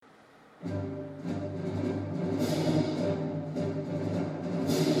Welcome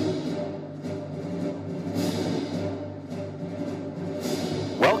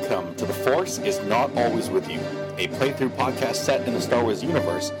to The Force is Not Always With You, a playthrough podcast set in the Star Wars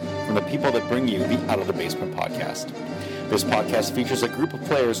universe from the people that bring you the Out of the Basement podcast. This podcast features a group of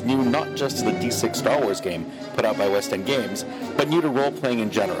players new not just to the D6 Star Wars game put out by West End Games, but new to role-playing in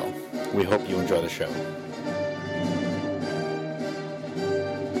general. We hope you enjoy the show.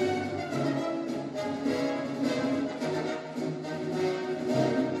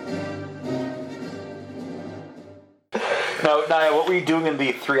 Now, Naya, what were you doing in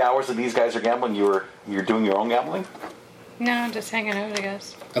the 3 hours that these guys are gambling? You're doing your own gambling? No, just hanging out, I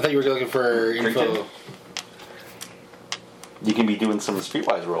guess. I thought you were looking for info. You can be doing some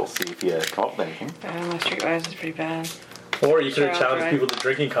Streetwise rolls, see if you come up with anything. My Streetwise is pretty bad. Or you could have challenged people to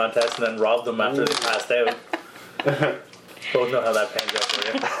drinking contests and then robbed them after they passed out. Both know how that pans out for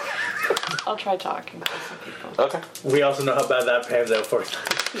you. I'll try talking to some people. Okay. We also know how bad that pans out for you.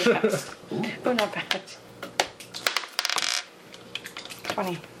 Yes. Oh, not bad.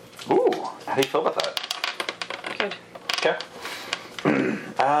 20. Ooh, how do you feel about that? Good. Okay.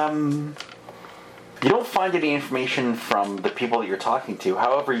 You don't find any information from the people that you're talking to.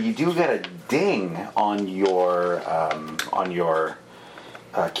 However, you do get a ding on your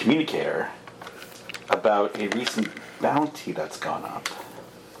communicator about a recent bounty that's gone up.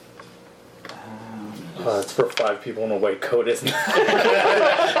 It's for 5 people in a white coat, isn't it?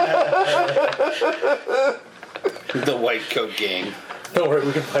 The white coat gang. Don't worry,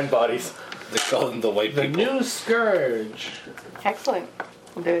 we can find bodies. They call them the white people. The new scourge. Excellent.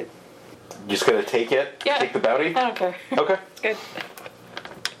 We'll do it. You just gonna take it? Yeah. Take the bounty? I don't care. Okay. It's good.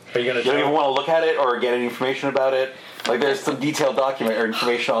 Are you gonna? You don't even want to look at it or get any information about it? Like, there's some detailed document or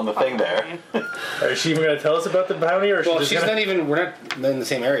information on the thing there. Is she even gonna tell us about the bounty, or Well, she's not even. We're not in the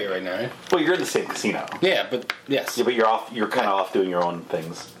same area right now, right? Well, you're in the same casino. Yeah, but yes. Yeah, but you're off. You're kind of off doing your own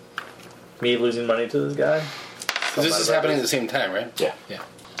things. Me losing money to this guy? So this is happening at the same time, right? Yeah. Yeah.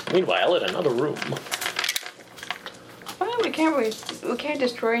 Meanwhile, in another room. Well, we can't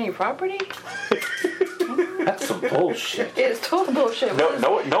destroy any property. That's some bullshit. It's total bullshit.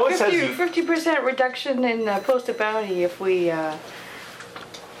 No one says you. 50% reduction in posted bounty if we.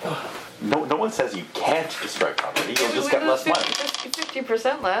 No one says you can't destroy property. You'll just get less money.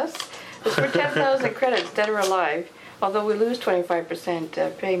 50% less. It's for 10,000 credits, dead or alive. Although we lose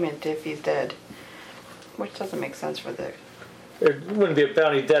 25% payment if he's dead, which doesn't make sense for the. It wouldn't be a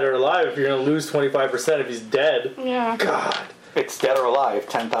bounty dead or alive if you're gonna lose 25% if he's dead. Yeah. God. It's dead or alive.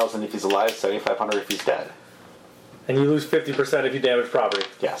 10,000 if he's alive. 7,500 if he's dead. And you lose 50% if you damage property.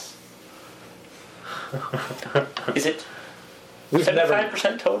 Yes. Is it We've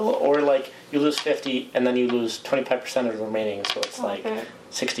 75% total, or like you lose 50 and then you lose 25% of the remaining, so it's like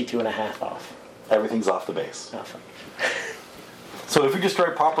 62.5 off? Everything's off the base. Oh, fuck. So if you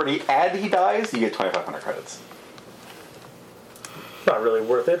destroy property and he dies, you get 2,500 credits. Not really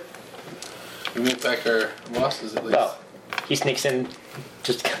worth it. We make back our losses at least. Well, he sneaks in,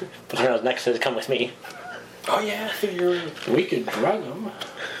 just puts around his neck, says, "Come with me." Oh yeah, we could drug him.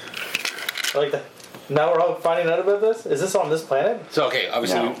 I like that. Now we're all finding out about this? Is this on this planet? So okay,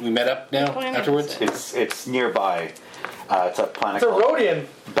 obviously No. we met up now Planet. afterwards. It's nearby. It's a planet It's a called Rhodian.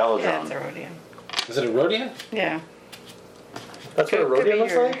 Belladrone. Yeah, it's a Rhodian. Is it a Rhodian? Yeah. That's what a Could Rhodian be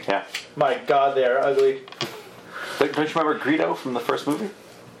looks your- like? Yeah. My god, they are ugly. Don't you remember Greedo from the first movie?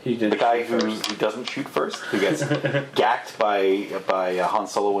 He did. The guy who doesn't shoot first, who gets gacked by Han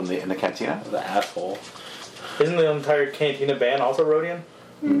Solo in the cantina? The asshole. Isn't the entire Cantina band also Rhodian?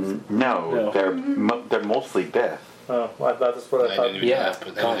 No, they're mostly Biff. Oh, well, I thought that's what I I thought. didn't even Yeah. know,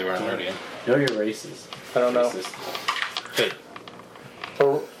 but then they were on Rhodian. Know your races. I don't know. Racist.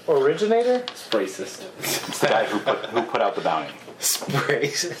 Originator? It's racist. It's the guy who put out the bounty.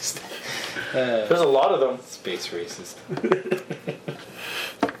 Racist. There's a lot of them. Space racist.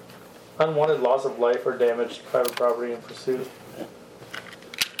 Unwanted loss of life or damage to private property in pursuit.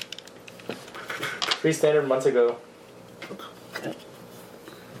 3 standard months ago.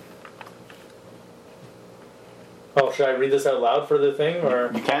 Oh, should I read this out loud for the thing,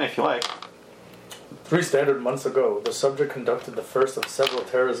 or? You can if you like. 3 standard months ago, the subject conducted the first of several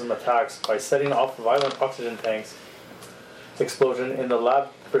terrorism attacks by setting off violent oxygen tanks. Explosion in the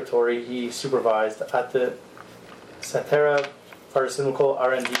laboratory he supervised at the Satara Pharmaceutical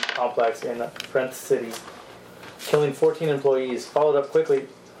R&D complex in France City, killing 14 employees. Followed up quickly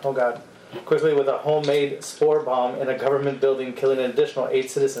with a homemade spore bomb in a government building, killing an additional 8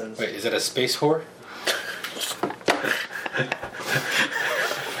 citizens. Wait, is that a space whore?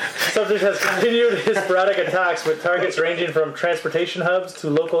 Subject has continued his sporadic attacks with targets ranging from transportation hubs to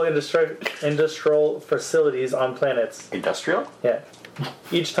local industrial facilities on planets. Industrial? Yeah.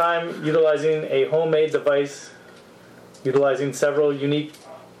 Each time utilizing a homemade device, utilizing several unique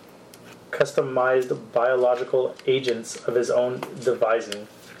customized biological agents of his own devising.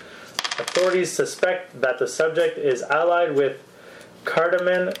 Authorities suspect that the subject is allied with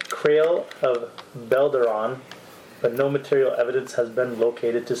Cardamon Krail of Belderon, but no material evidence has been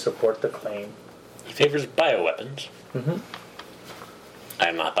located to support the claim. He favors bioweapons. Mm-hmm.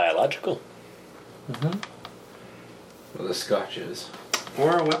 I'm not biological. Mm-hmm. Well, the Scotch is.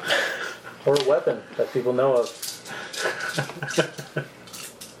 Or a weapon. Or a weapon that people know of.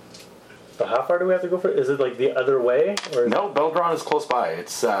 So how far do we have to go for it? Is it like the other way? Or No, Beldron is close by.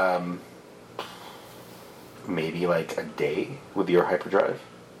 It's maybe like a day with your hyperdrive.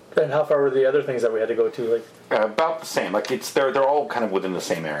 And how far were the other things that we had to go to? Like, About the same. Like they're all kind of within the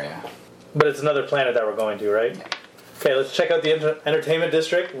same area. but it's another planet that we're going to, right? Okay, let's check out the entertainment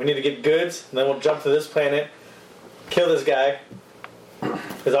district. We need to get goods, and then we'll jump to this planet, kill this guy,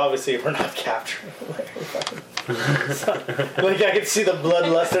 because obviously we're not capturing him. Like I can see the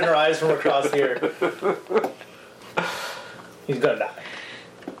bloodlust in her eyes from across here. He's gonna die.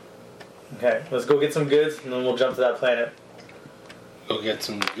 Okay, let's go get some goods, and then we'll jump to that planet. Go get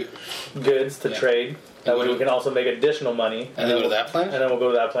some. Goods to Yeah. trade. That way we can also make additional money. And then go to that planet? And then we'll go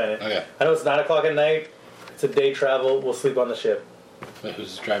to that planet. Okay. I know it's 9 o'clock at night. It's a day travel. We'll sleep on the ship. Wait,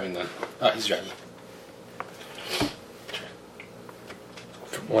 who's driving then? Oh, he's driving.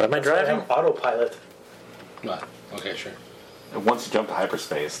 What am I driving? Autopilot. What? Okay, sure. Once you jump to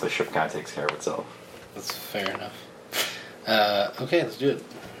hyperspace, the ship kind of takes care of itself. That's fair enough. Okay, let's do it.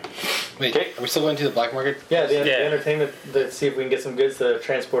 Wait, Okay. are we still going to the black market? Yeah, the Yeah. entertainment. Let's see if we can get some goods to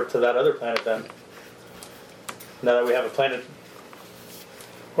transport to that other planet then. Now that we have a planet.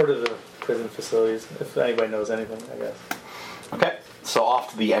 Or to the prison facilities, if anybody knows anything, I guess. Okay, so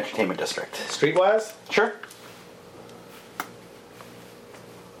off to the entertainment district. Streetwise? Sure.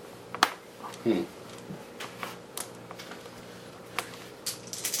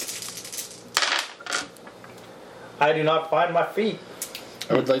 I do not find my feet.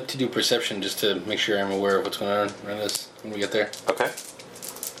 I would like to do perception just to make sure I'm aware of what's going on around us when we get there. Okay.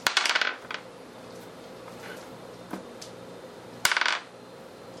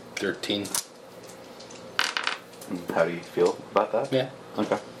 How do you feel about that? Yeah.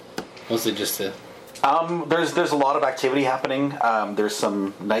 Okay. Mostly just to. There's a lot of activity happening. There's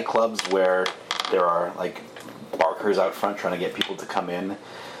some nightclubs where there are like barkers out front trying to get people to come in.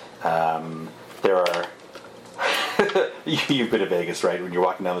 There are. You've been to Vegas, right? When you're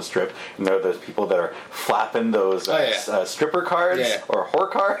walking down the strip, and there are those people that are flapping those stripper cards or whore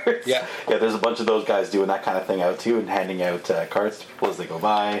cards. Yeah. Yeah, there's a bunch of those guys doing that kind of thing out too, and handing out cards to people as they go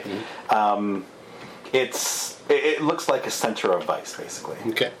by. Mm-hmm. It looks like a center of vice, basically.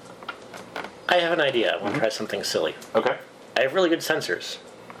 Okay. I have an idea. I want to try something silly. Okay. I have really good sensors.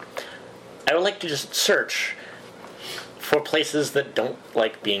 I would like to just search for places that don't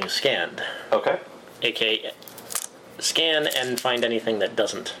like being scanned. Okay. AKA scan and find anything that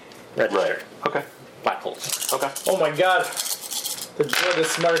doesn't register. Right. Okay. Black holes. Okay. Oh my god. The droid is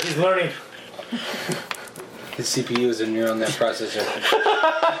smart. He's learning. His CPU is a neural net processor.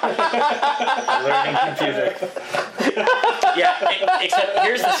 Learning computer. Yeah, except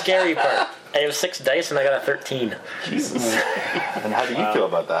here's the scary part. I have 6 dice and I got a 13. Jesus. And how do you feel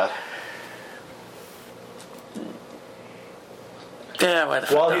about that? Yeah, why the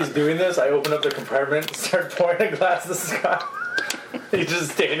fuck While not? he's doing this, I open up the compartment and start pouring a glass of Scotch. He's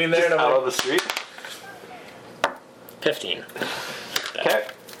just standing there and Out I'm on the street? 15. Okay.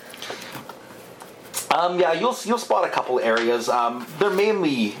 Yeah, you'll spot a couple areas. They're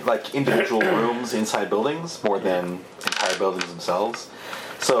mainly like individual rooms inside buildings more than entire buildings themselves.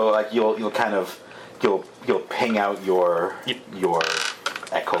 So like you'll ping out your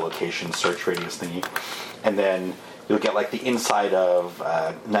echolocation search radius thingy, and then you'll get like the inside of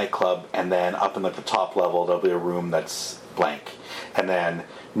a nightclub, and then up in like the top level there'll be a room that's blank, and then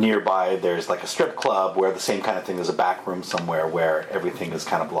nearby there's like a strip club where the same kind of thing. There's a back room somewhere where everything is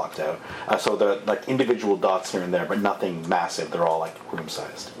kind of blocked out. So they're like individual dots here and there, but nothing massive. They're all like room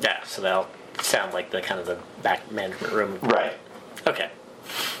sized. Yeah, so they'll sound like the kind of the back management room. Right. Okay.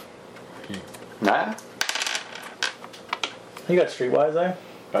 Nah. You got Streetwise, eh?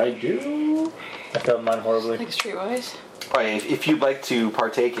 I do. I failed mine horribly. Like Streetwise. All right. If you'd like to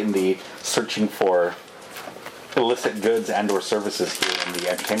partake in the searching for illicit goods and/or services here in the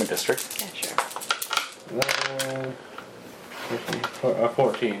entertainment district. Yeah, sure.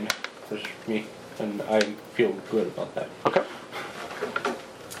 14 for me, and I feel good about that. Okay.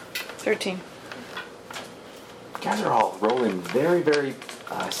 13. You guys are all rolling very, very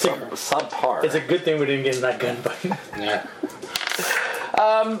subpar. It's a good thing we didn't get in that gunfight. Yeah.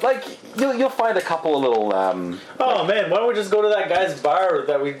 Like you'll find a couple of little. Oh man, why don't we just go to that guy's bar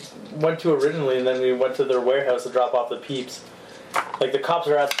that we went to originally, and then we went to their warehouse to drop off the peeps. Like the cops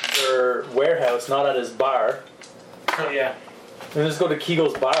are at their warehouse, not at his bar. Oh yeah. And just go to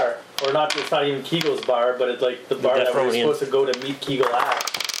Kegel's bar, or not? It's not even Kegel's bar, but it's like the bar that we were supposed to go to meet Kegel at.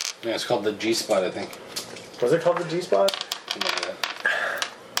 Yeah, it's called the G Spot, I think. Was it called the G Spot? Something like that.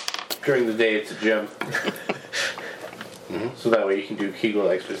 During the day, it's a gym. So that way you can do Kegel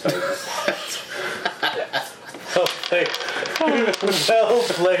exercises. Well played. Well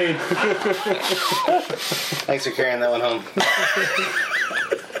played. Thanks for carrying that one home.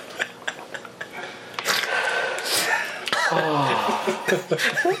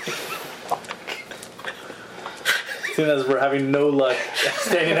 Seeing as we're having no luck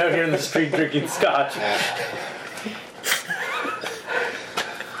standing out here in the street drinking scotch.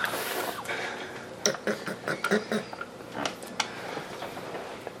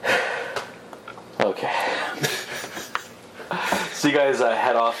 Okay. So you guys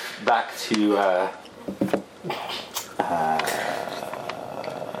head off back to.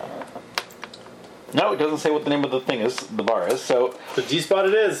 No, it doesn't say what the name of the thing is. The bar is. So The G Spot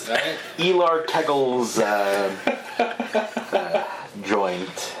it is. Right? Elar Kegel's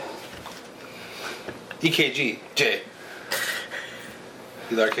joint. EKG. J.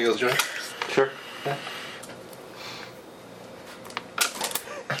 Elar Kegel's joint? Sure.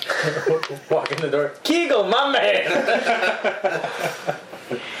 Walk in the door. Kegel, my man!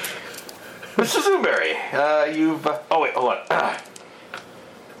 Mr. Zoomberry, you've. Oh wait, hold on.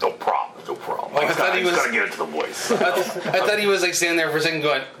 No problem. No problem. Like, I thought he was- gotta get into the voice. I thought he was like standing there for a second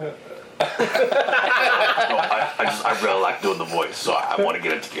going, No, I really like doing the voice, so I want to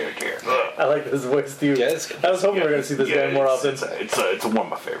get into character here. I like this voice too. Yeah, it's good. I was hoping we were going to see this guy more often. It's one of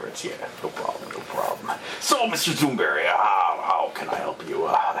my favorites. Yeah, no problem. So, Mr. Zoomberry, how can I help you?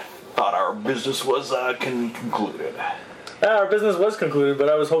 I thought our business was concluded. Our business was concluded, but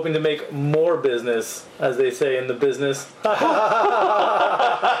I was hoping to make more business, as they say in the business.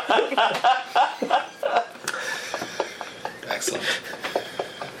 excellent.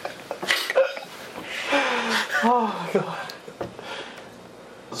 Oh, God.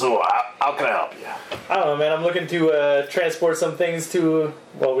 So, how can I help you? I don't know, man. I'm looking to transport some things to...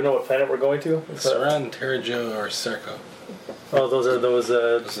 Well, we know what planet we're going to. Saran, Terrajo, or Sarko. Oh, those are those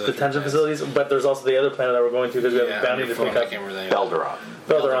detention facilities. But there's also the other planet that we're going to because we have a bounty to pick up. Belderon.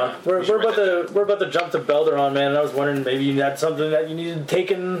 Belderon. We're about to jump to Belderon, man. And I was wondering maybe you had something that you needed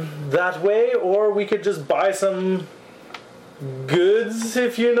taken that way, or we could just buy some goods,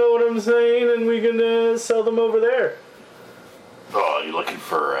 if you know what I'm saying, and we can sell them over there. Oh, you're looking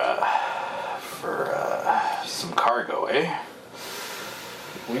for some cargo, eh?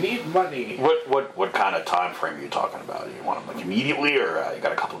 We need money. What kind of time frame are you talking about? You want them like immediately, or you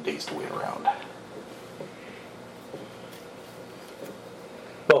got a couple of days to wait around?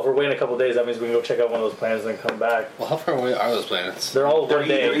 Well, if we're waiting a couple of days, that means we can go check out one of those planets and then come back. Well, how far away are those planets? They're all one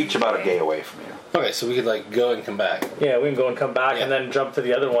They're day. each about a day away from you. Okay, so we could like go and come back. Yeah, we can go and come back Yeah. and then jump to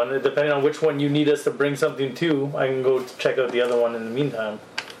the other one. Depending on which one you need us to bring something to, I can go check out the other one in the meantime.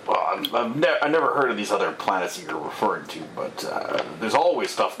 Well, I've never heard of these other planets that you're referring to, but there's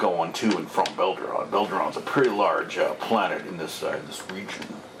always stuff going to and from Belderon. Belderon's a pretty large planet in this region.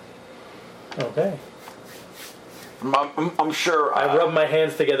 Okay. I'm sure. I rub my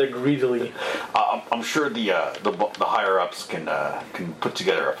hands together greedily. I'm sure the higher ups can put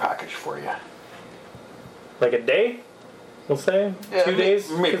together a package for you. Like a day? We'll say? 2 days?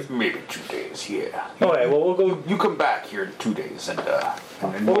 Maybe 2 days. Yeah. Okay, well we'll go. You come back here in 2 days, and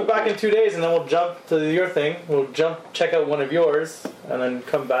We'll be back in 2 days, and then we'll jump to your thing. We'll check out one of yours, and then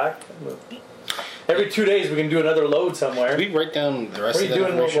come back. Every 2 days, we can do another load somewhere. Can we write down the rest What are of you that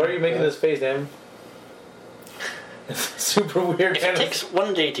doing? Why information? are you making this face, Dan? It's super weird. If it takes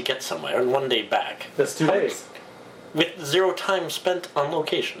 1 day to get somewhere and 1 day back, That's 2 days. with 0 time spent on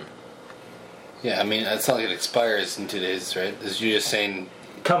location. Yeah, I mean, it's not like it expires in 2 days, right? You're just saying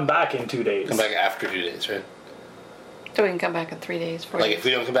Come back in 2 days. come back after 2 days, right? So we can come back in 3 days, 4 Like days. if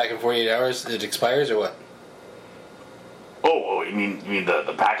we don't come back in 48 hours, it expires or what? Oh, you mean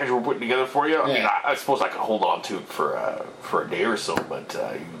the package we're putting together for you? I mean, Yeah. I suppose I could hold on to it for a day or so, but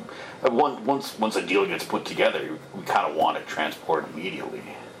once a deal gets put together, we kind of want it transported immediately.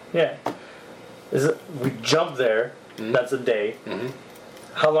 Yeah. We jump there. That's a day. Mm-hmm.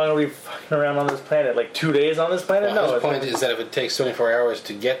 How long are we fucking around on this planet? Like 2 days on this planet? Well, No. his point is that if it takes 24 hours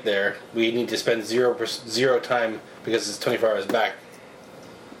to get there, we need to spend zero time because it's 24 hours back.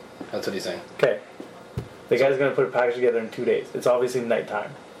 That's what he's saying. Okay. The guy's going to put a package together in 2 days. It's obviously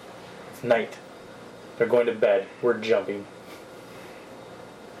nighttime. It's night. They're going to bed. We're jumping.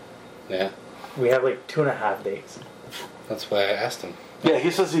 Yeah. We have like 2.5 days. That's why I asked him. Yeah,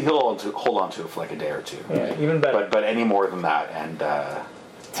 he says he'll hold on to it for like a day or two. Yeah, even better. But any more than that, and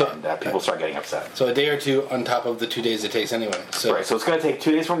people start getting upset. So a day or two on top of the 2 days it takes anyway. So Right, so it's going to take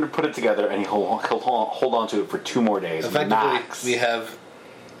 2 days for him to put it together, and he'll hold on to it for 2 more days. effectively, Max. we have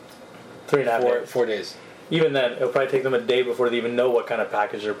 3.5 days. 4 days. Even then, it'll probably take them a day before they even know what kind of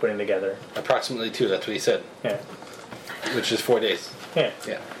package they're putting together. Approximately 2, that's what he said. Yeah. Which is 4 days. Yeah.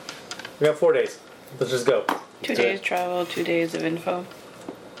 Yeah. We got 4 days. Let's just go. 2 days travel, 2 days of info.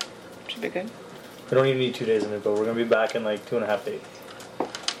 Should be good. We don't even need 2 days of info. We're going to be back in like 2.5 days.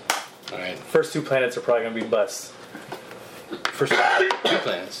 Alright. First 2 planets are probably going to be busts. First 2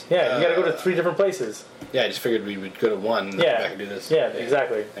 planets. Yeah, you got to go to 3 different places. Yeah, I just figured we would go to one and then Yeah. come back and do this. Yeah,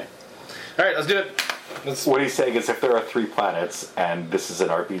 exactly. Alright, let's do it. What he's saying is if there are 3 planets, and this is an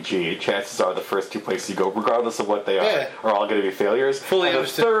RPG, chances are the first 2 places you go, regardless of what they Yeah. are all going to be failures. Fully and the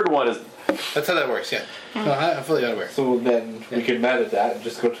understood. third one is... That's how that works, yeah. No, I'm fully aware. So then we can meta that and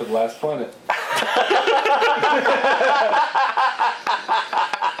just go to the last planet.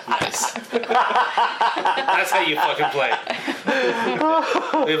 Nice. That's how you fucking play.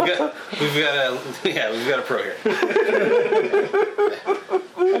 We've got a pro here.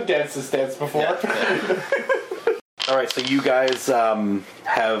 I've danced this dance before. All right, so you guys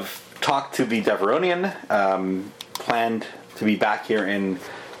have talked to the Deveronian, planned to be back here in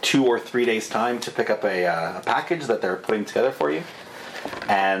 2 or 3 days' time to pick up a package that they're putting together for you.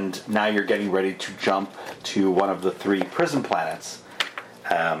 And now you're getting ready to jump to one of the 3 prison planets,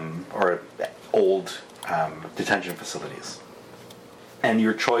 or old detention facilities. And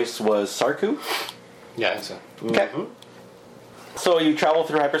your choice was Sarku? Yeah, I think so. Okay. So you travel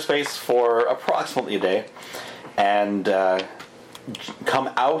through hyperspace for approximately a day, and come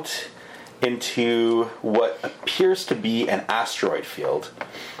out into what appears to be an asteroid field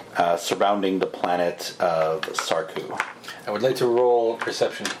surrounding the planet of Sarku. I would like to roll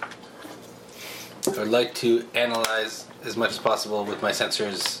perception. I would like to analyze as much as possible with my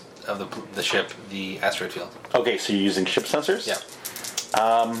sensors of the ship, the asteroid field. Okay, so you're using ship sensors? Yeah.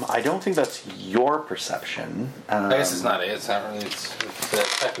 I don't think that's your perception. I guess it's not. It's not really. It's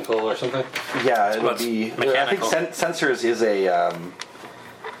technical or something. Yeah, it would What's be. mechanical? I think sensors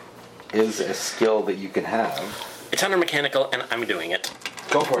is a skill that you can have. It's under mechanical, and I'm doing it.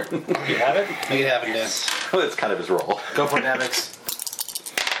 Go for it. You have it? Make it happen, Dan. That's kind of his role. Go for it, Navix.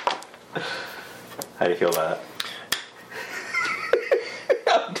 How do you feel about it?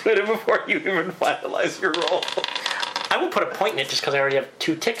 I'm doing it before you even finalize your roll. I will put a point in it just because I already have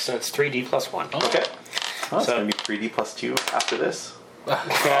 2 ticks, and it's 3D plus 1. Okay. Oh, it's So- going to be 3D plus 2 after this.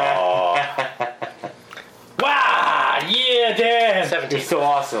 Wow! Yeah, Dan! 17. You're so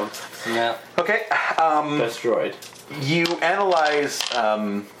awesome. No. Okay. Best droid. You analyze.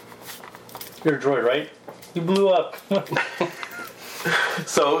 You're a droid, right? You blew up.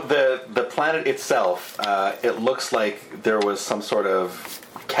 So the planet itself, it looks like there was some sort of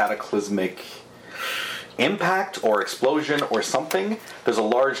cataclysmic impact or explosion or something. There's a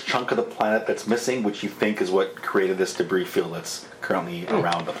large chunk of the planet that's missing, which you think is what created this debris field that's currently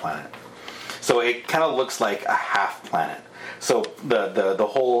around the planet. So it kind of looks like a half planet. So the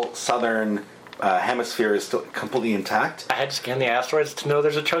whole southern hemisphere is still completely intact. I had to scan the asteroids to know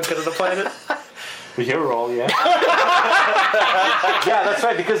there's a chunk of the planet. With your roll, yeah. Yeah, that's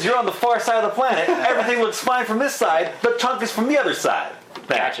right, because you're on the far side of the planet. Everything looks fine from this side. The chunk is from the other side.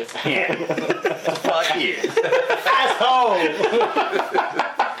 Gotcha. Yeah. Fuck you.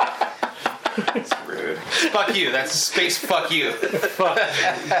 It's rude. Fuck you. That's space. Fuck you.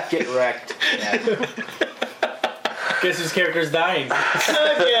 Get wrecked. Guess whose character's dying?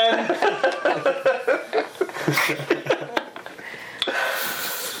 Again!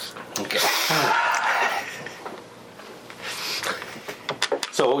 Okay.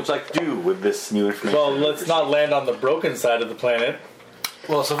 So what would you like to do with this new information? Well, let's not land on the broken side of the planet.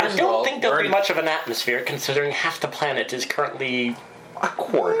 Well, so I first of all, don't think there'll we're be in- much of an atmosphere, considering half the planet is currently a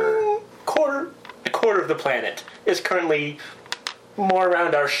quarter. a quarter of the planet is currently more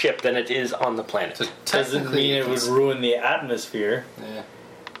around our ship than it is on the planet. So Doesn't technically, mean it would ruin the atmosphere. Yeah.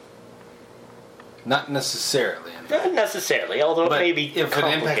 Not necessarily. Not necessarily, although But it may be if an impact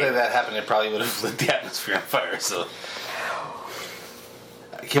like complicated. that happened, it probably would have lit the atmosphere on fire. So,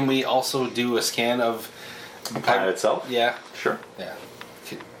 can we also do a scan of The planet itself? Yeah, Sure. yeah.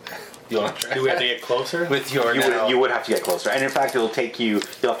 You want to try? Do we have to get closer? with your You would have to get closer. And in fact, it'll take you,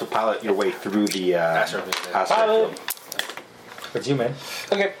 you'll have to pilot your way through the Asteroid field. asteroid Pilot. field. It's you, man.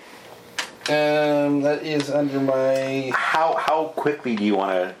 Okay. That is under my... How quickly do you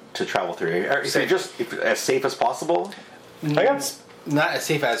want to travel through? Is it just as safe as possible? I got. Not as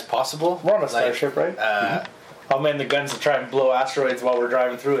safe as possible. We're on a starship, right? I'll man the guns to try and blow asteroids while we're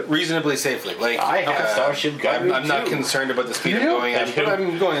driving through it. Reasonably safely. Like I have a starship gun. I'm not concerned about the speed I'm going at, but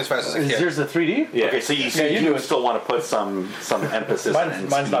I'm going as fast as I Is can. yours the 3D? Yeah. Okay, so you do still want to put some emphasis Mine's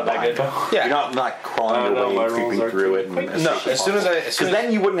in not that speed good. behind. Yeah. You're not crawling No, your my way, rolls creeping are through too it. quick. No, as soon as Because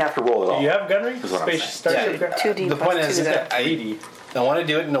then you wouldn't have to roll at all. Do you have gunnery? Is what I'm Space saying. starship gun? 2D the point plus is 2 that I want to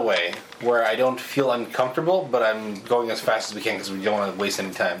do it in a way where I don't feel uncomfortable, but I'm going as fast as we can because we don't want to waste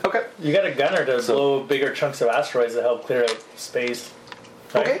any time. Okay. You got a gunner to blow bigger chunks of asteroids to help clear out space.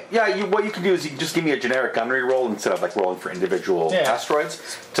 Right? Okay. Yeah. What you can do is you can just give me a generic gunnery roll instead of like rolling for individual asteroids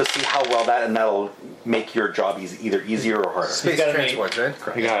to see how well that'll make your job either easier or harder. Space got an transport, right?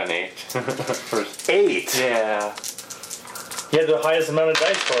 I got an 8. First. 8. Yeah. You had the highest amount of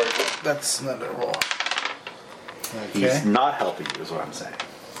dice for it. That's not a roll. He's not helping you, is what I'm saying.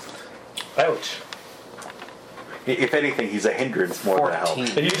 Ouch. If anything, he's a hindrance more than a help.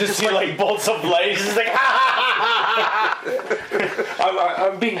 14. And you just see like bolts of light. He's just like,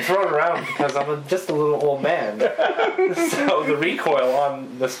 I'm being thrown around because I'm just a little old man. So the recoil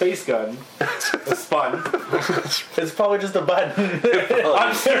on the space gun is spun. it's probably just a button.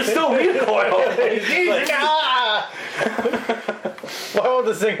 There's still recoil. He's like, why won't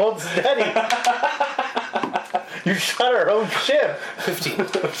this thing hold steady? You shot our own ship. 15.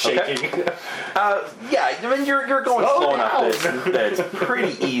 Shaking. Yeah, I mean you're going slow enough that it's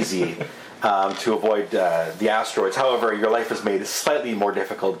pretty easy to avoid the asteroids. However, your life is made slightly more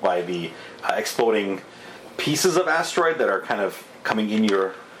difficult by the exploding pieces of asteroid that are kind of coming in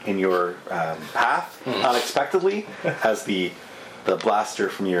your path unexpectedly, as the blaster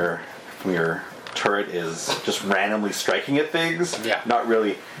from your turret is just randomly striking at things, not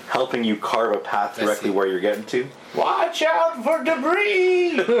really helping you carve a path directly where you're getting to. Watch out for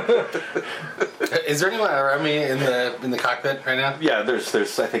debris! Is there anyone around me in the cockpit right now? Yeah, there's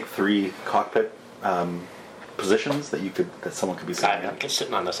I think 3 cockpit positions that someone could be sitting I'm at. just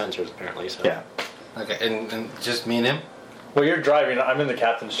sitting on the sensors apparently. So. Yeah. Okay, and just me and him? Well, you're driving. I'm in the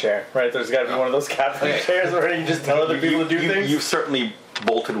captain's chair, right? There's got to be one of those captain's chairs where you just tell other people to do things. You've certainly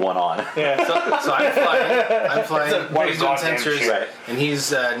bolted one on. Yeah. So I'm flying. It's He's a doing goddamn sensors, shit. and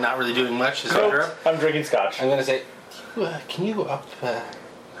he's not really doing much. His header up. I'm drinking scotch. I'm gonna say, can you go up and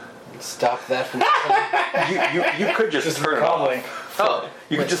stop that from happening? You could just turn it calmly. off. Oh,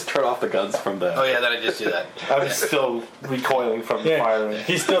 You could just turn off the guns from the. oh yeah, then I just do that. I'm still recoiling from the Yeah. firing.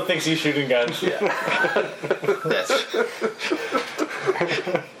 He still thinks he's shooting guns. Yes.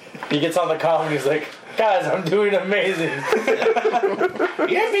 He gets on the comm and he's like, guys, I'm doing amazing.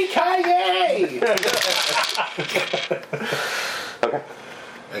 Yippee-ki-yay!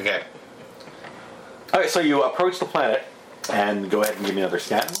 Okay. Okay, so you approach the planet, and go ahead and give me another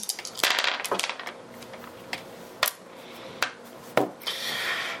scan.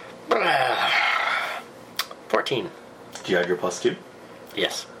 Ah. 14. Do you have your +2?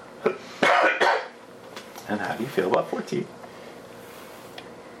 Yes. And how do you feel about 14?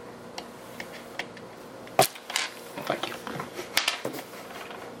 Thank you.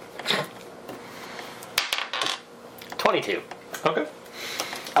 22. Okay.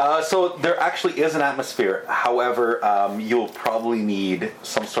 So there actually is an atmosphere. However, you'll probably need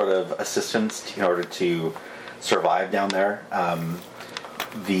some sort of assistance in order to survive down there.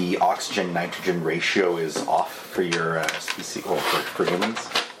 The oxygen-nitrogen ratio is off for your species, well, for humans.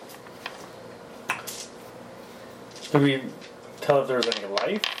 Did we tell if there was any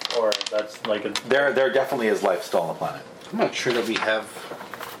life? Or that's like a There definitely is life still on the planet. I'm not sure that we have.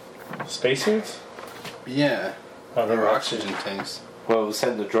 spacesuits? Yeah. Oh, there Or were oxygen tanks. Well, we'll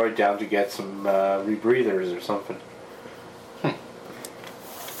send the droid down to get some rebreathers or something.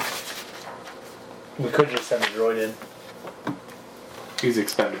 We could just send a droid in. He's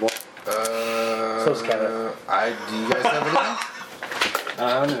expendable. So's Kenneth. Do you guys have anything?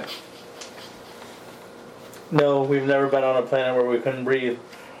 I don't know. No, we've never been on a planet where we couldn't breathe.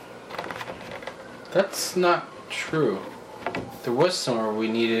 That's not true. There was somewhere we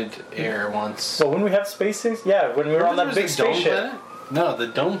needed air once. So when we have spacesuits? Yeah, when we were on that big Dome spaceship. planet? No, the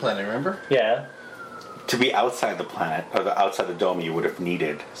dome planet, remember? Yeah. To be outside the planet, or outside the dome, you would have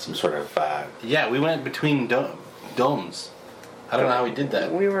needed some sort of... Yeah, we went between domes. I don't know how we did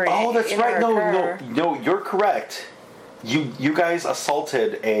that. We were Oh, that's in right. our car. No, you're correct. You guys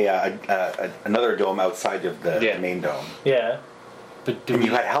assaulted another dome outside of the main dome, Yeah. But and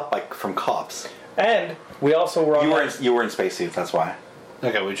you had help from cops. And we also were on You were in spacesuits. That's why.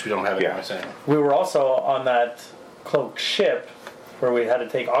 Okay, which we don't have Yeah. anymore. So. we were also on that cloaked ship where we had to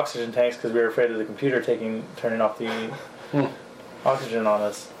take oxygen tanks because we were afraid of the computer turning off the oxygen on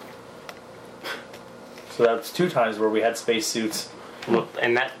us. So that's 2 times where we had spacesuits. Well,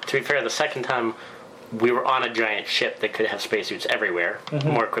 and that, to be fair, the second time we were on a giant ship that could have spacesuits everywhere,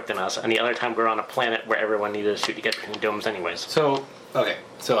 more equipped than us, and the other time we were on a planet where everyone needed a suit to get between domes anyways. So, okay.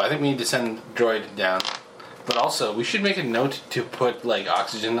 So I think we need to send droid down. But also, we should make a note to put, like,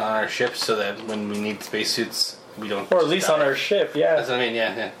 oxygen on our ship so that when we need spacesuits, we don't Or at least die. on our ship, yeah. That's what I mean,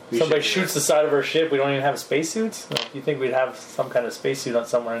 yeah. Somebody shoots the side of our ship, we don't even have spacesuits? Like, you think we'd have some kind of spacesuit on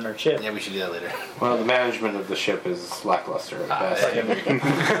somewhere in our ship? Yeah, we should do that later. Well, the management of the ship is lackluster.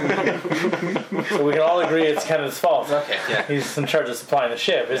 So we can all agree it's Kenneth's fault. Okay, yeah. He's in charge of supplying the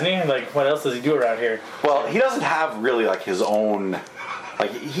ship, isn't he? Like, what else does he do around here? Well, he doesn't have really like his own.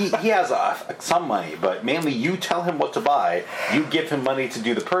 Like he has some money, but mainly you tell him what to buy. You give him money to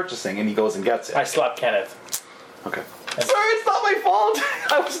do the purchasing, and he goes and gets it. I slapped Kenneth. Okay. Sorry, it's not my fault.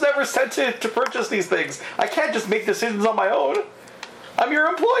 I was never sent to purchase these things. I can't just make decisions on my own. I'm your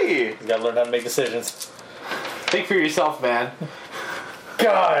employee. You gotta learn how to make decisions. Think for yourself, man.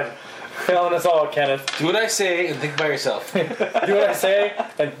 God! Failing us all, Kenneth. Do what I say and think by yourself. Do what I say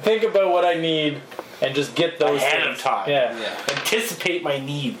and think about what I need and just get those Ahead things. of time. Yeah. Anticipate my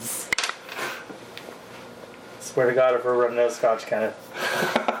needs. Swear to God if we're running out of scotch, Kenneth.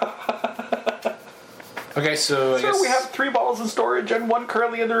 Okay, so I Sir, guess... we have 3 bottles in storage and 1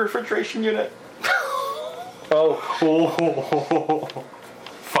 currently in the refrigeration unit. Oh,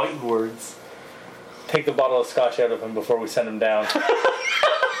 Fighting words. take the bottle of scotch out of him before we send him down.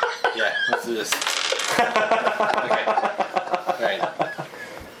 Yeah, let's do this. Okay. Alright.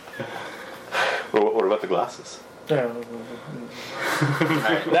 What about the glasses? Alright.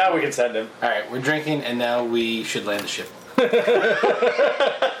 Now we can send him. Alright, we're drinking and now we should land the ship.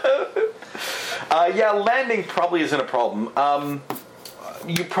 Yeah, landing probably isn't a problem.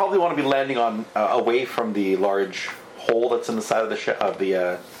 You probably want to be landing on away from the large hole that's in the side of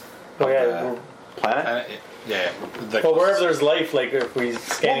the planet. Yeah. Well, wherever there's life, like if we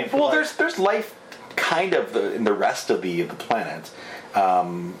scanning for Well, life. there's life kind of in the rest of the planet.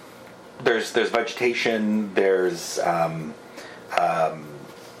 There's vegetation. There's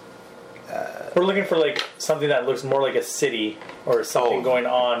We're looking for like something that looks more like a city or something going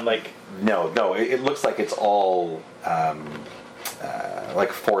on. Like no. It looks like it's all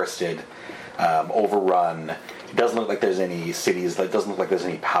like forested, overrun. It doesn't look like there's any cities. It doesn't look like there's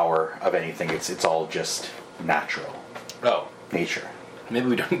any power of anything. It's all just natural. Oh, Nature. maybe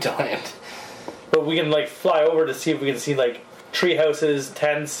we don't need to land. but we can like fly over to see if we can see like tree houses,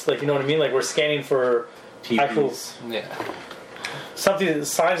 tents. Like you know what I mean? Like we're scanning for actual Yeah. something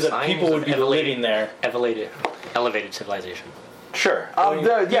signs that Signs people would of be living there. Elevated civilization. Sure. Even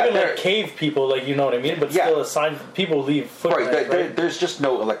like cave people, like you know what I mean. But Yeah. still, a sign people leave footprints. Right. There's just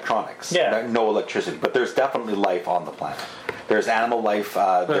no electronics. Yeah. No electricity. But there's definitely life on the planet. There's animal life.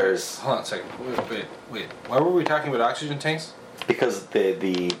 There's Hold on a second. Wait. Why were we talking about oxygen tanks? because the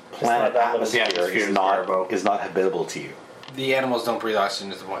planet that little- atmosphere The atmosphere is is not bearable. habitable to you. The animals don't breathe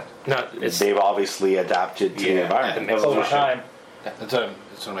oxygen is the point. No, it's They've obviously adapted to the Yeah. environment. Over time. Yeah, that's what I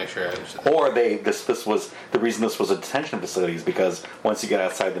just want to make sure I understood. Or this was the reason this was a detention facility is because once you get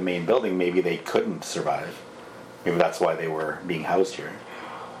outside the main building, maybe they couldn't survive. Maybe that's why they were being housed here.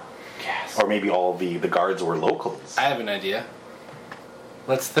 Yes. Or maybe all the guards were locals. I have an idea.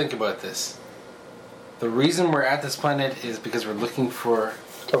 Let's think about this. The reason we're at this planet is because we're looking for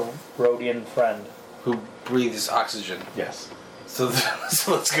A Rhodian friend. who breathes oxygen. Yes. So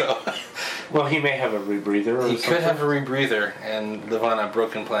let's go. Well, he may have a rebreather or He something. could have a rebreather and live on a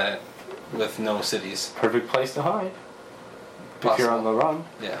broken planet with no cities. Perfect place to hide. If Possible. you're on the run.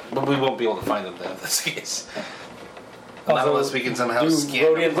 Yeah, but we won't be able to find them then if that's the case. Not Also, unless we can somehow do scan the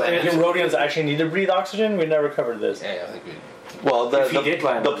Rhodians, planet. do Rhodians actually need to breathe oxygen? We never covered this. Yeah, I think we... Well, If he did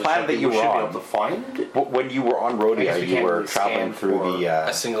land the on the planet ship, that you we were should be on, able to find it. when you were on I Rhodia, guess we you can't were really traveling scan through for the.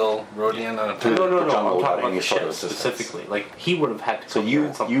 A single Rhodian on a No, planet. no, the I'm jungle talking without about any the sort ship of assistance. specifically. Like, he would have had to So go you- there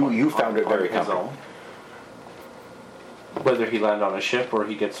at some you- point you found it very his comfortable. own. Whether he landed on a ship or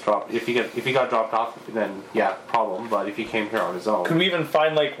he gets dropped. If he got dropped off, then yeah, problem. But if he came here on his own, Could we even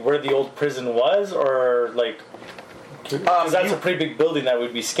find like where the old prison was, or like? Because that's a pretty big building that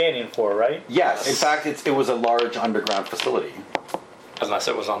we'd be scanning for, right? Yes, in fact, it was a large underground facility. unless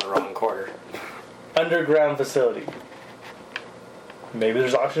it was on the wrong quarter. Underground facility. Maybe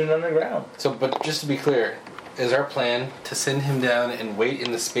there's oxygen underground. So, but just to be clear, is our plan to send him down and wait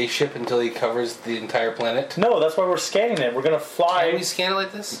in the spaceship until he covers the entire planet? No, that's why we're scanning it. We're gonna fly. Can we scan it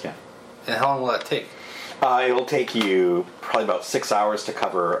like this? Yeah. And how long will that take? It'll take you probably about 6 hours to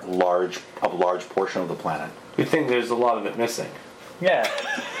cover a large portion of the planet. we think there's a lot of it missing. Yeah,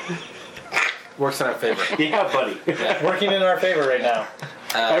 Works in our favor. Yeah, buddy. working in our favor right now.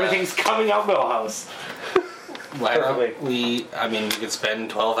 Everything's coming out Millhouse. Why not? Perfectly. We could spend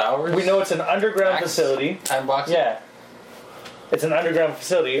 12 hours. We know it's an underground Max facility. Time box. Yeah. It's an underground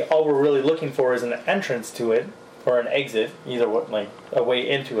facility. All we're really looking for is an entrance to it, or an exit, either what, like a way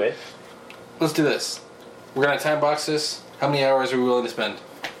into it. Let's do this. We're gonna time box this. How many hours are we willing to spend?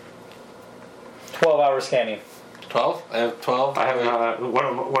 12 hours scanning. 12? I have 12. I haven't. What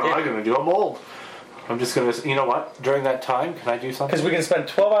am I going to do? I'm old. I'm just going to. You know what? During that time, can I do something? Because we can spend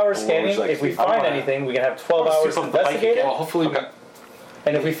 12 hours Or would scanning. you like If to we be- find I wanna- anything, we can have 12 I wanna hours sit to on the bike investigate again. Well, it. hopefully,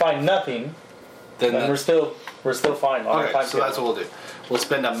 And if we find nothing, then then we're still fine. On our okay. time So that's what we'll do. We'll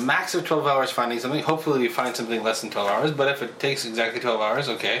spend a max of 12 hours finding something. Hopefully, we find something less than 12 hours. But if it takes exactly 12 hours,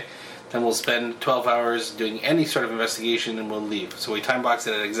 okay, then we'll spend 12 hours doing any sort of investigation, and we'll leave. So we time box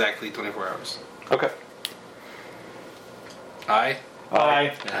it at exactly 24 hours. Okay. Aye.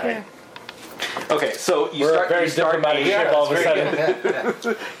 Yeah. Okay, so you We're start. a very you start diplomatic ship all of a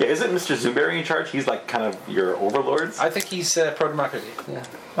sudden. Yeah, isn't Mr. Zooberry in charge? He's like kind of your overlords. I think he's pro-democracy. Yeah.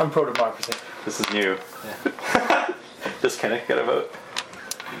 I'm pro-democracy. This is new. Does Kenneth get a vote?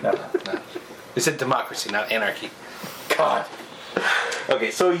 No. They said democracy, not anarchy. God.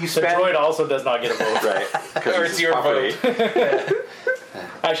 Okay, so you The spend droid also does not get a vote. right because Or it's it's your property.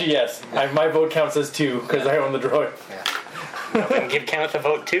 Actually, yes. My vote counts as 2 because I own the droid. We can give Kenneth a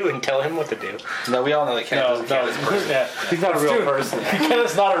vote too and tell him what to do. No, we all know that Kenneth No, doesn't count as a person. yeah. He's not a real Dude, person.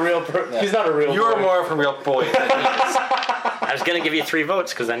 Kenneth's not a real. He's not a real. You're boy. more of a real boy than he is. I was going to give you 3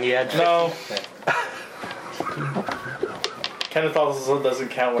 votes because then you had 50. No. Kenneth also doesn't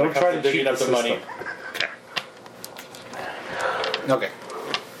count when Don't it try comes to to divvying cheat up the the money. Okay.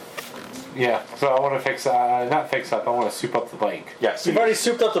 Yeah, so I want to fix not fix up, I want to soup up the bike. Yeah, so You've already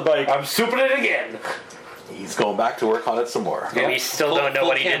souped up the bike. I'm souping it again! he's going back to work on it some more. But we still don't know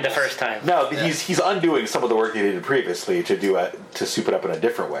what he did the first time. No, he's undoing some of the work he did previously to soup it up in a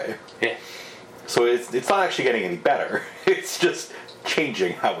different way. Yeah. So it's not actually getting any better. It's just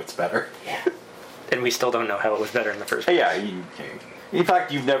changing how it's better. And we still don't know how it was better in the first place. Yeah. In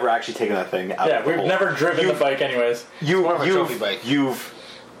fact, you've never actually taken that thing out. Yeah, of the we've hole. never driven the bike anyways. more of a trophy bike. You've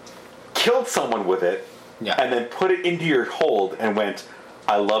killed someone with it, Yeah. and then put it into your hold and went,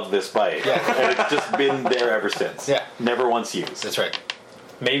 I love this bike. Yeah. And it's just been there ever since. Yeah. Never once used. That's right.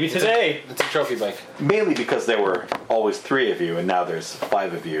 Maybe today. It's a trophy bike. Mainly because there were always 3 of you, and now there's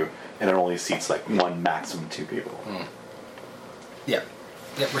 5 of you, and it only seats like 1, maximum 2 people. Yeah.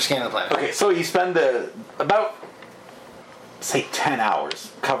 Yeah, we're scanning the planet. Okay, so you spend about, say, 10 hours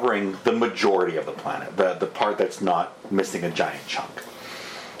covering the majority of the planet, the part that's not missing a giant chunk.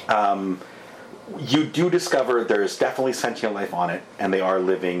 You do discover there's definitely sentient life on it, and they are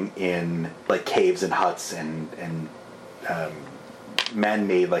living in like caves and huts and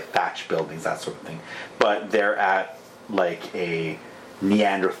man-made like thatch buildings, that sort of thing. But they're at like a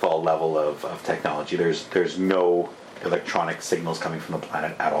Neanderthal level of technology. There's no electronic signals coming from the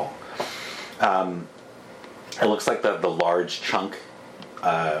planet at all. It looks like the large chunk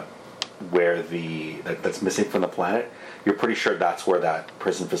where that's missing from the planet. You're pretty sure that's where that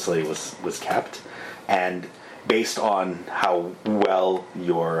prison facility was kept, and based on how well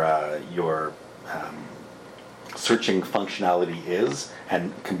your searching functionality is,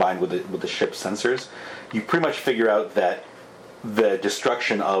 and combined with the ship's sensors, you pretty much figure out that the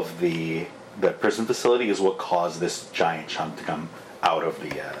destruction of the prison facility is what caused this giant chunk to come out of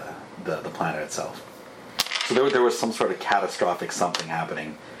the planet itself. So there was some sort of catastrophic something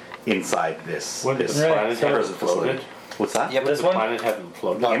happening inside this When this the planet had prison facility. imploded? What's that? Yeah, But but the one? planet hadn't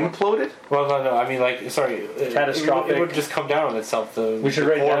imploded. Imploded? Well, no, I mean, like, sorry. Catastrophic. It would just come down on itself. We should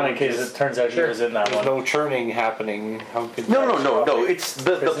write down in case it turns out he was in that There's one. no churning happening. How could No. catastrophic- It's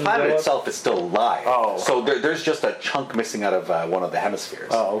the Prison planet blow up? itself is still alive. Oh. So there's just a chunk missing out of one of the hemispheres.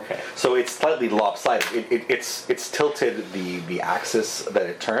 Oh, okay. So it's slightly lopsided. It's tilted the axis that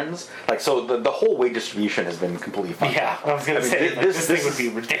it turns. Like so, the whole weight distribution has been completely fucked Yeah, up. I was gonna mean, say this thing is- would be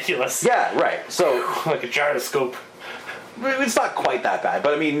ridiculous. Yeah, right. So Like a gyroscope. it's not quite that bad,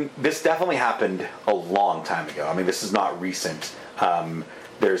 but I mean, this definitely happened a long time ago. I mean, this is not recent.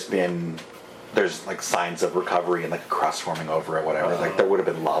 There's like signs of recovery and like crust forming over it, whatever. Like there would have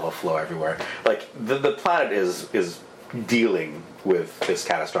been lava flow everywhere. Like the planet is dealing with this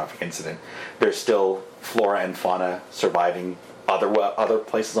catastrophic incident. There's still flora and fauna surviving other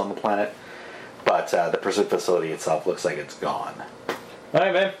places on the planet, but the prison facility itself looks like it's gone. All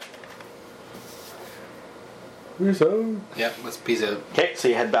right, man. Peace out. yeah, let's peace out. Okay, so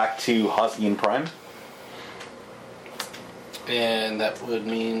you head back to Hosnian Prime. And that would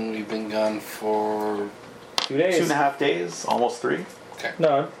mean we've been gone for 2 days. 2.5 days, almost 3. Okay.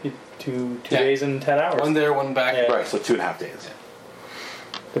 No, two Yeah. days and 10 hours. One there, one back. Yeah. Right, so 2.5 days.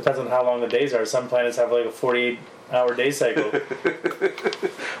 Depends on how long the days are. Some planets have like a 48-hour day cycle.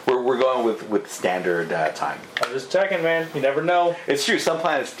 We're going with standard time. I'm just checking, man. You never know. It's true. Some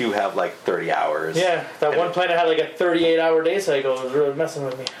planets do have like 30 hours. Yeah, that one planet had like a 38-hour day cycle. It was really messing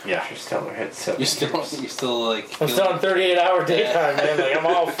with me. Yeah. You're still hit so. You're still like. I'm still on 38-hour daytime, man. Like, I'm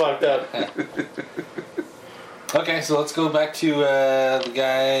all fucked up. Okay, so let's go back to the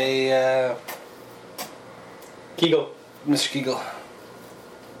guy, Kegel. Mr. Kegel.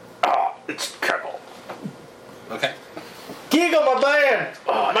 Ah, it's Kegel. Okay. Kegel, my man!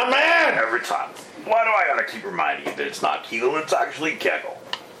 Oh, My man! Every time. Why do I gotta keep reminding you that it's not Kegel, it's actually Kegel?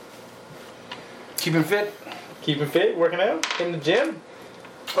 Keeping fit. Keeping fit, working out, in the gym.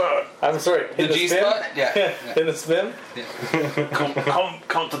 I'm sorry, The in the G spin? spot? Yeah. In the spin?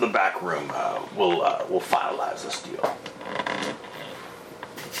 Come to the back room. We'll finalize this deal.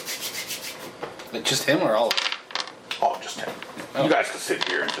 Just him or all of them? Oh, just him. Oh. You guys can sit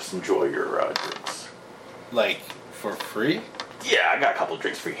here and just enjoy your drinks. Like, for free? Yeah, I got a couple of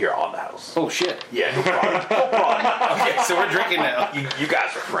drinks for you here on the house. Oh, shit. Yeah, no problem. No problem. Okay, so we're drinking now. You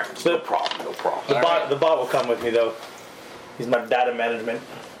guys are friends. No problem. No problem. The bot will come with me, though. He's my data management.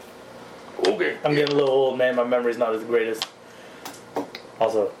 Okay. I'm getting a little old, man. My memory's not as great as.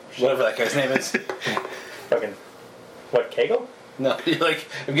 Also, Whatever that guy's name is. fucking. What, Kegel? No, you're like,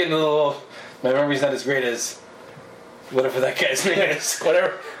 I'm getting a little old. My memory's not as great as whatever that guy's name is.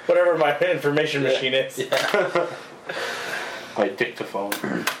 Whatever my information machine is. My dictaphone.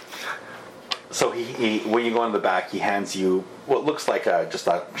 So he when you go in the back, he hands you what looks like just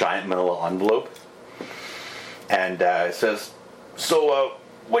a giant manila envelope, and says, "So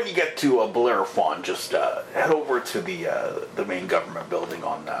when you get to Bellerophon, just head over to the main government building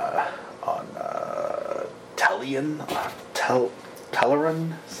on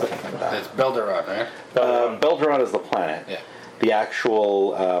Telleran, something like that. It's Belderon, right? Belderon is the planet. Yeah. The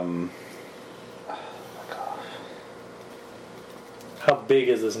actual. How big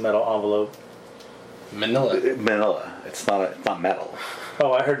is this metal envelope? Manila. Manila. It's not metal.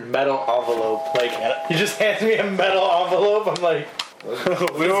 Oh, I heard metal envelope. Like, he just hands me a metal envelope. I'm like,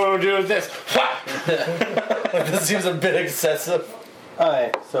 We don't want to do with this. this seems a bit excessive.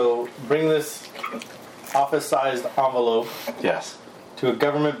 Alright, so bring this office-sized envelope Yes. to a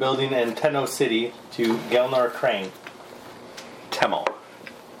government building in Tenno City to Gelnar Crane. Temel.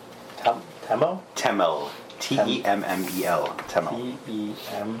 Temo? Temel. Temmel. Temel.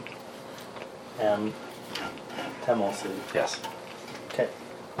 T-E-M-M. Temo City. Yes. Okay.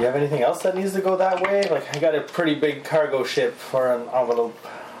 You have anything else that needs to go that way? Like, I got a pretty big cargo ship for an envelope.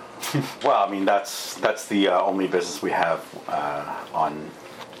 Well, I mean that's the only business we have on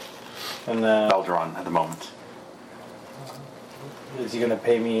And Belderon at the moment. is he going to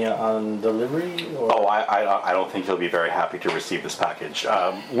pay me on delivery? Or? Oh, I don't think he'll be very happy to receive this package.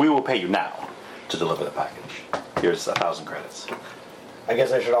 We will pay you now to deliver the package. Here's 1,000 credits. I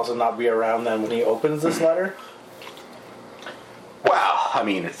guess I should also not be around then when he opens this letter. Well, I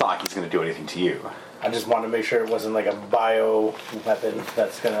mean, it's not like he's going to do anything to you. I just wanted to make sure it wasn't like a bio weapon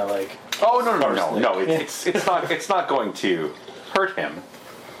that's going to like... Oh no! It's not going to hurt him.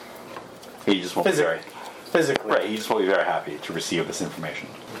 He just won't be very Physically. right. He just won't be very happy to receive this information.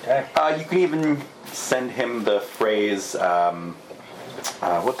 Okay. You can even send him the phrase.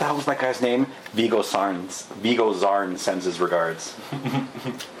 What the hell was that guy's name? Vigo Zarn sends his regards.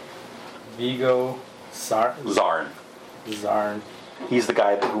 Vigo Zarn. Zarn. He's the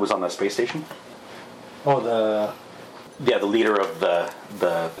guy who was on the space station. Oh, the... Yeah, the leader of the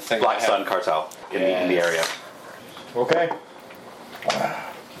thing Black I Sun have. cartel in the area. Okay.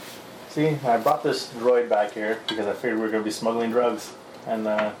 See, I brought this droid back here because I figured we were going to be smuggling drugs. And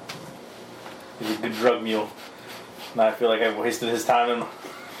he's a good drug mule. Now I feel like I've wasted his time and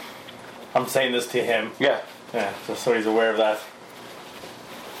I'm saying this to him. Yeah. Yeah, just so he's aware of that.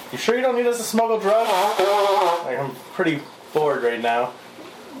 You sure you don't need us to smuggle drugs? Like, I'm pretty bored right now.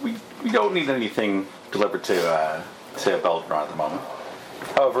 We don't need anything delivered to Beltron at the moment.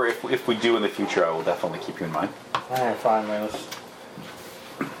 However, if we do in the future, I will definitely keep you in mind. Alright, fine, man.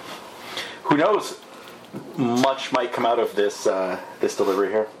 Who knows? Much might come out of this this delivery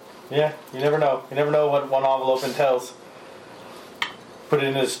here. Yeah, you never know. You never know what one envelope entails. Put it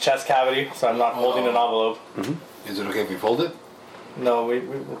in his chest cavity, so I'm not holding an envelope. Is it okay if we fold it? No,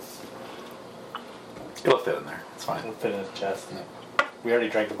 It'll fit in there. It's fine. we'll fit in his chest. We already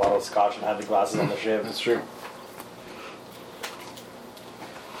drank the bottle of scotch and had the glasses on the ship. That's true.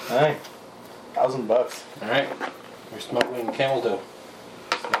 Alright. $1,000. Alright. We're smuggling camel toe.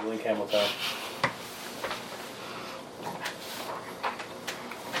 Smuggling camel toe.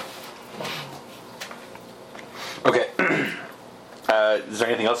 is there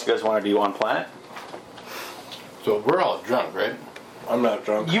anything else you guys want to do on planet? So we're all drunk, right? I'm not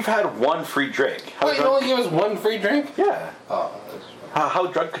drunk. You've had one free drink. Oh, you only give us one free drink? Yeah. Oh, How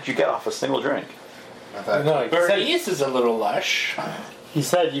drunk could you get off a single drink? I thought. No, he said, Bernice is a little lush. he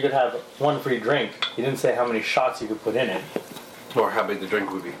said you could have one free drink. He didn't say how many shots you could put in it. Or how big the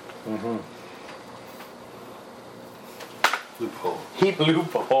drink would be.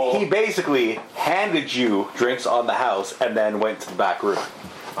 Loophole. He basically handed you drinks on the house and then went to the back room.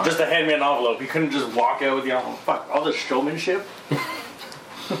 Just to hand me an envelope. He couldn't just walk out with the envelope. Fuck, all this showmanship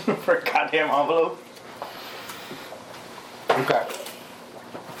for a goddamn envelope. Okay.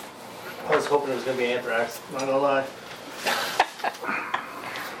 I was hoping it was gonna be anthrax. Not gonna lie.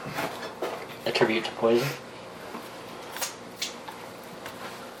 A tribute to poison.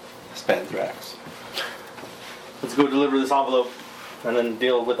 Spanthrax. Let's go deliver this envelope and then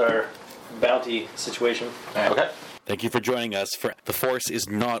deal with our bounty situation. Okay. Thank you for joining us for The Force is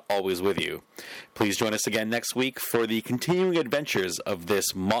Not Always With You. Please join us again next week for the continuing adventures of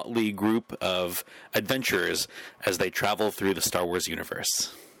this motley group of adventurers as they travel through the Star Wars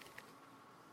universe.